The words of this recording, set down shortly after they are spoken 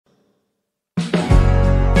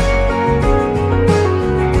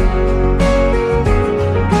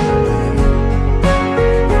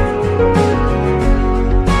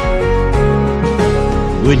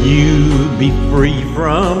you be free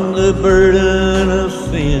from the burden of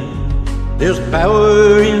sin? There's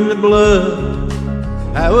power in the blood,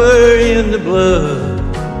 power in the blood.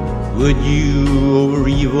 Would you over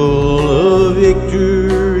evil a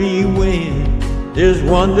victory win? There's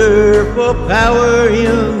wonderful power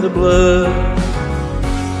in the blood.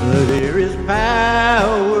 There is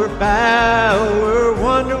power, power,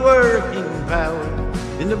 wonder-working power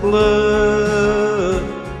in the blood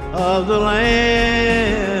of the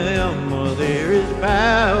Lamb. There is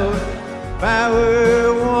power,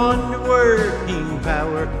 power, wonder-working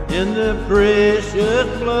power in the precious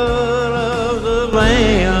blood of the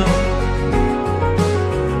Lamb.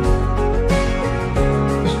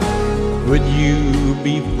 Would you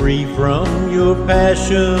be free from your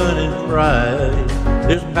passion and pride?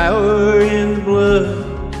 There's power in the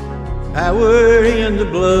blood, power in the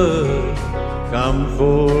blood. Come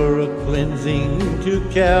for a cleansing to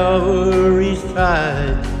Calvary's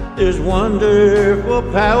tide. There's wonderful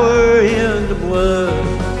power in the blood.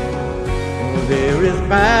 Oh, there is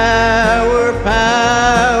power,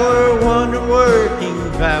 power,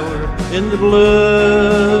 wonder-working power in the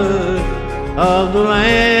blood of the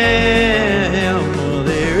Lamb. Oh,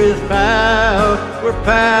 there is power,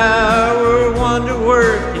 power,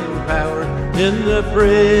 wonder-working power in the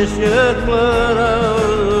precious blood of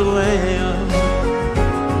the Lamb.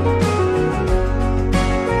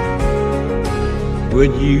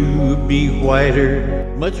 Would you be whiter,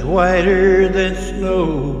 much whiter than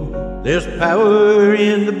snow? There's power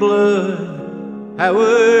in the blood,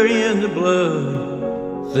 power in the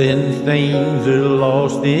blood. Sin stains are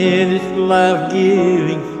lost in its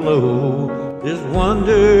life-giving flow. There's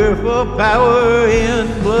wonderful power in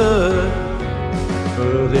blood.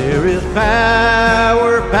 Oh, there is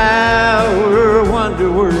power, power,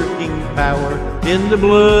 wonder-working power in the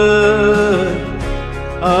blood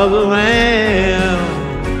of the Lamb.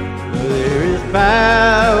 There is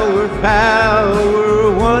power,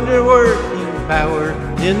 power, wonder-working power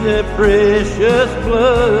in the precious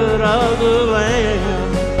blood of the Lamb.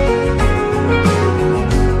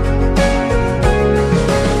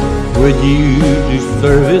 Would you do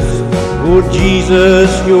service for Jesus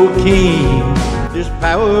your King? There's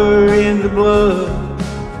power in the blood,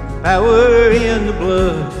 power in the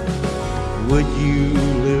blood. Would you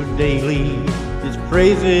live daily His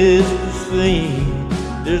praises to sing?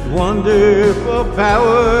 There's wonderful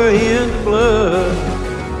power in the blood.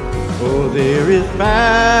 Oh, there is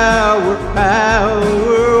power,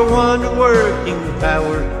 power, wonder-working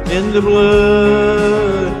power in the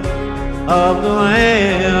blood of the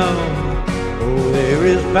Lamb. Oh, there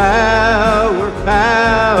is power,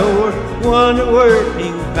 power,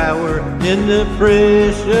 wonder-working power in the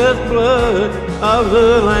precious blood of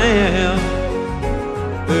the Lamb.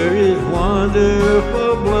 There is wonderful